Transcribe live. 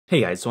Hey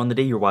guys, so on the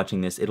day you're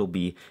watching this, it'll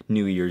be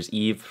New Year's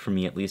Eve, for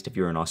me at least. If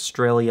you're in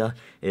Australia,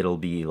 it'll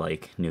be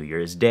like New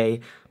Year's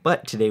Day.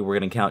 But today we're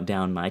going to count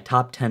down my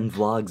top 10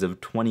 vlogs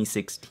of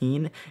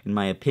 2016, in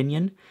my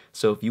opinion.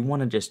 So if you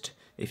want to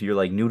if you're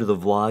like new to the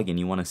vlog and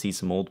you want to see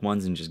some old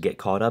ones and just get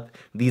caught up,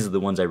 these are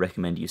the ones I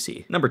recommend you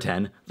see. Number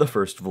 10, the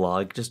first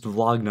vlog, just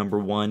vlog number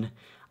 1.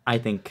 I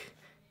think,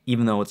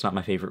 even though it's not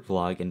my favorite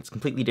vlog and it's a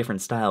completely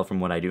different style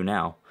from what I do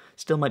now,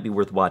 still might be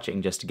worth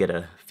watching just to get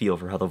a feel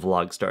for how the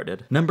vlog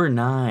started. Number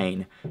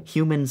 9,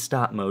 human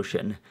stop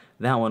motion.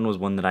 That one was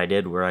one that I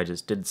did where I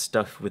just did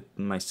stuff with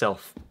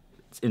myself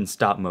in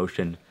stop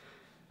motion.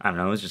 I don't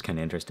know, it was just kind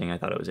of interesting. I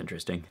thought it was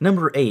interesting.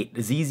 Number 8,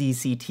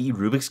 ZZCT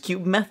Rubik's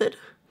Cube method?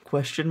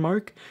 Question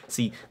mark?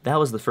 See, that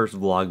was the first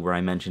vlog where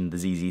I mentioned the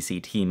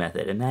ZZCT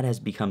method, and that has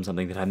become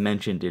something that I've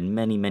mentioned in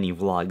many, many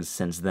vlogs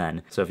since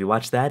then. So if you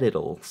watch that,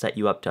 it'll set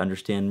you up to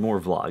understand more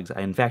vlogs.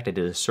 In fact, I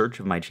did a search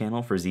of my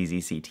channel for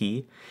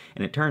ZZCT,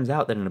 and it turns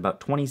out that in about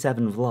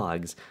 27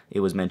 vlogs, it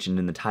was mentioned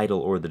in the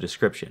title or the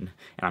description.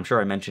 And I'm sure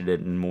I mentioned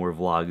it in more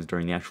vlogs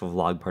during the actual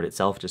vlog part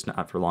itself, just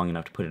not for long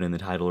enough to put it in the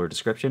title or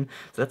description.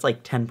 So that's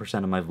like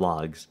 10% of my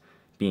vlogs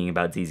being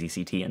about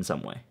ZZCT in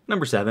some way.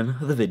 Number 7,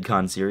 the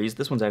VidCon series.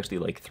 This one's actually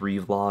like 3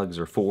 vlogs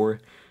or 4.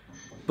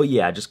 But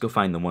yeah, just go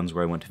find the ones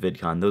where I went to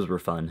VidCon. Those were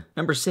fun.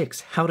 Number 6,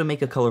 how to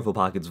make a Colorful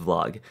Pockets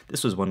vlog.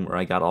 This was one where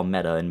I got all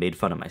meta and made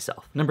fun of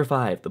myself. Number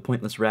 5, the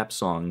pointless rap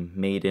song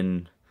made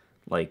in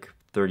like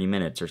 30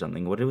 minutes or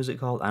something. What was it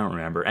called? I don't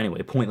remember.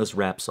 Anyway, pointless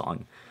rap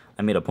song.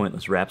 I made a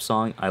pointless rap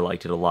song. I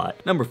liked it a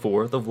lot. Number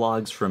 4, the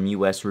vlogs from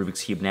US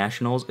Rubik's Cube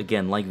Nationals.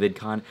 Again, like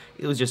VidCon,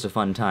 it was just a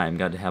fun time.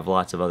 Got to have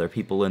lots of other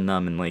people in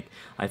them, and like,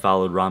 I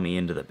followed Rami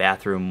into the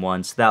bathroom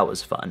once. That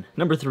was fun.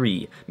 Number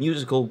 3,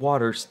 musical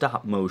water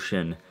stop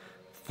motion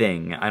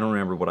thing. I don't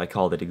remember what I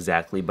called it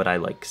exactly, but I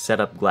like set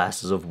up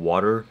glasses of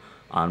water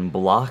on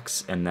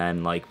blocks and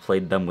then like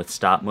played them with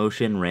stop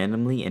motion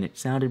randomly, and it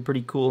sounded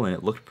pretty cool and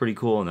it looked pretty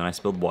cool, and then I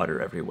spilled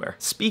water everywhere.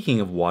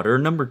 Speaking of water,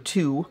 number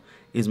 2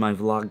 is my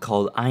vlog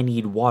called I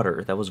Need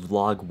Water. That was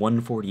vlog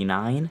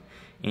 149,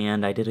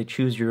 and I did a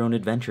choose your own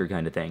adventure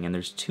kind of thing, and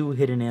there's 2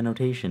 hidden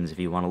annotations if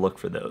you want to look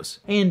for those.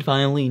 And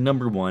finally,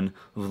 number 1,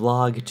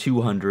 vlog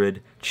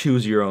 200,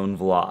 choose your own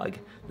vlog.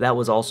 That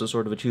was also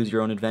sort of a choose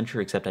your own adventure,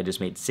 except I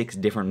just made 6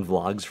 different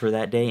vlogs for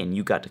that day, and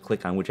you got to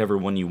click on whichever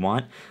one you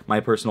want. My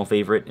personal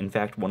favorite, in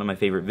fact, one of my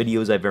favorite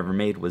videos I've ever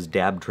made was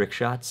dab trick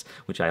shots,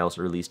 which I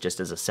also released just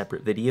as a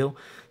separate video.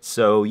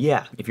 So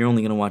yeah, if you're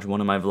only going to watch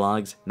one of my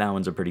vlogs, that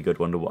one's a pretty good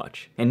one to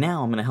watch. And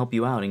now I'm going to help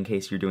you out in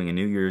case you're doing a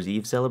New Year's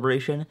Eve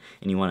celebration,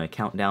 and you want to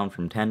count down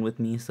from 10 with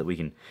me so we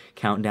can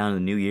count down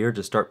the new year.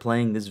 Just start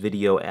playing this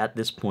video at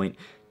this point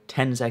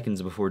 10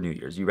 seconds before New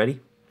Year's. You ready?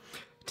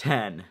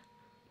 10,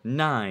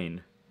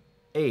 9,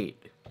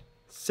 8,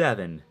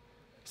 7,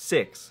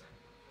 6,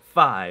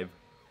 5,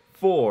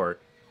 4,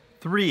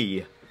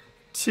 3,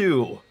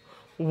 2,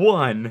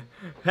 1.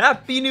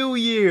 Happy New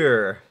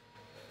Year!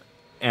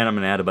 And I'm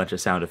gonna add a bunch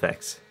of sound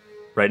effects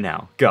right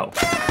now. Go.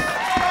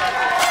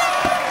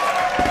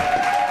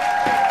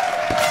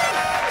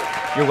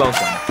 You're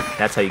welcome.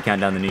 That's how you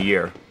count down the new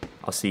year.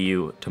 I'll see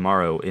you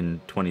tomorrow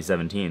in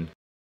 2017.